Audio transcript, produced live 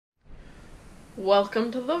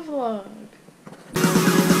Welcome to the vlog.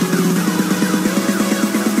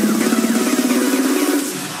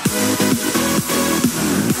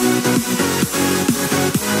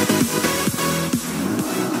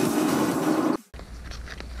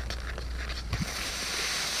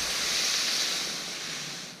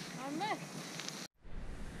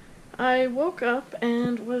 I woke up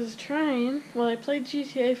and was trying, well, I played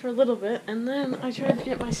GTA for a little bit, and then I tried to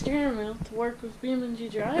get my steering wheel to work with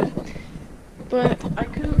BeamNG Drive, but I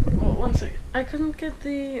couldn't, well, one second, I couldn't get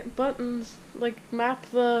the buttons, like, map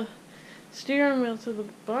the steering wheel to the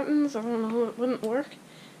buttons. I don't know, it wouldn't work.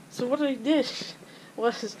 So what I did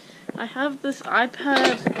was, I have this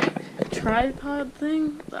iPad tripod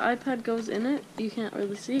thing. The iPad goes in it. You can't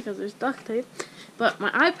really see because there's duct tape, but my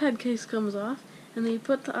iPad case comes off, and then you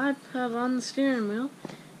put the iPad on the steering wheel,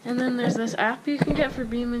 and then there's this app you can get for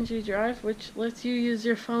BeamNG Drive, which lets you use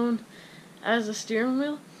your phone as a steering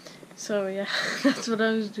wheel. So yeah, that's what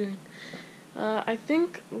I was doing. I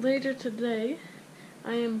think later today,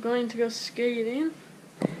 I am going to go skating.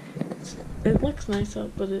 It looks nice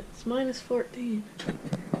out, but it's -14.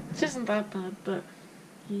 Which isn't that bad, but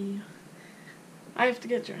yeah. I have to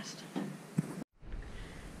get dressed.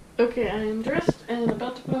 Okay, I am dressed and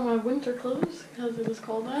about to put on my winter clothes because it is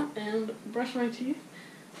cold out and brush my teeth.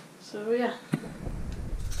 So yeah.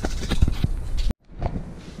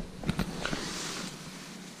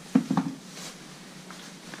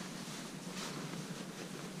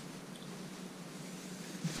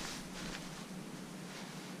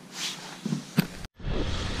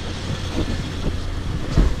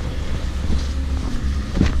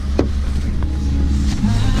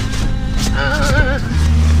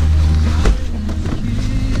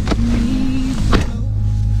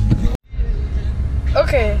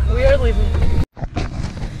 Okay, we are leaving.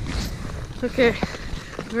 Okay,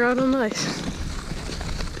 we're out on the ice.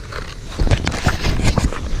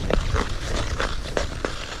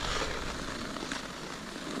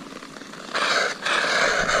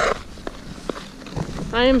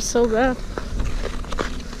 I am so bad.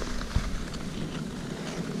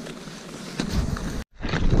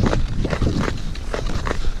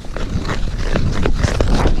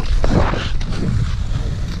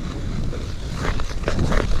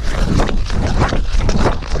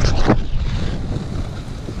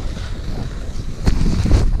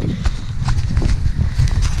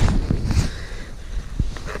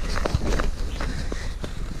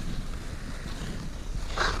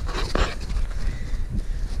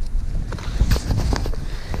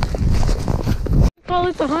 Call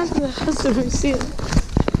it the haunted house if we see it.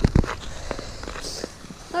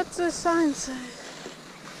 What's the sign say?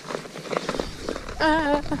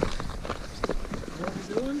 What are you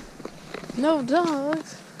doing? No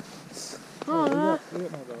dogs. Oh, we got no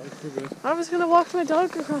dogs. We're good. I was gonna walk my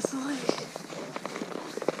dog across the lake.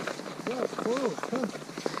 Yeah, it's closed. Huh?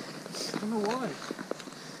 I don't know why.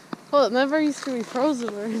 Well, it never used to be frozen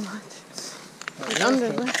very much. Like under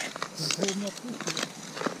there.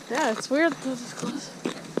 Yeah, it's weird that it's closed.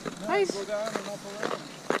 No, go down and up around.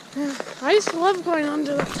 Yeah, I used to love going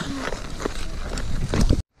under that tunnel.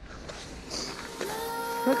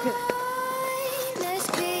 Okay.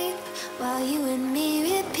 While you and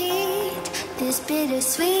me repeat, this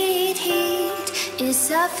bittersweet heat is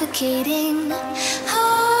suffocating.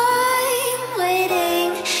 I'm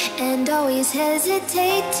waiting and always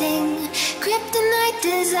hesitating. Kryptonite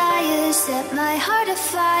desires set my heart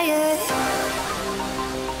afire.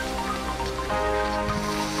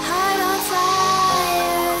 Heart on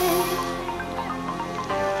fire.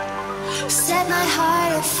 Set my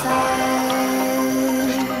heart afire.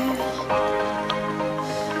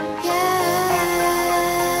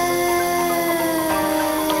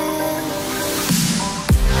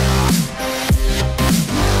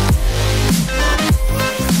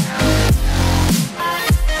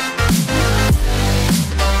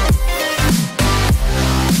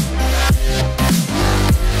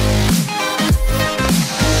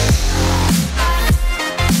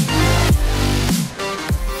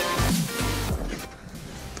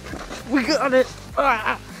 We got it!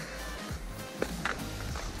 Ah.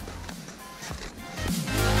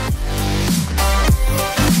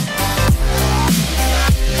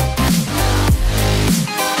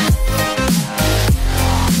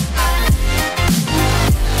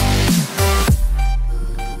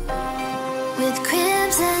 With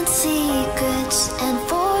crimson secrets and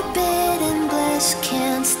forbidden bliss,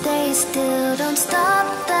 can't stay still, don't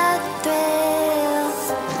stop that thrill.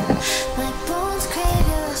 My bones crave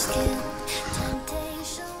your skin,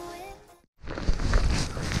 temptation with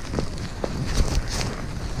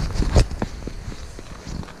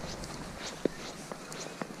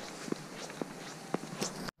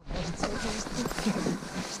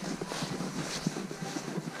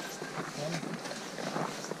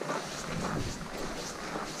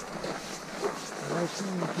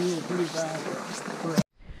back.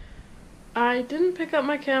 I didn't pick up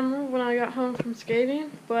my camera when I got home from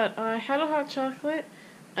skating, but I had a hot chocolate,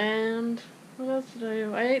 and what else did I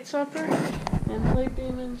do? I ate supper and played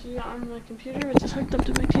BeamNG on my computer, which is hooked up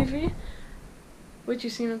to my TV, which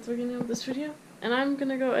you've seen at the beginning of this video. And I'm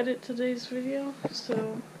gonna go edit today's video,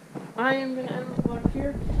 so I am gonna end the vlog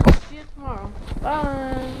here. See you tomorrow.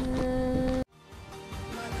 Bye!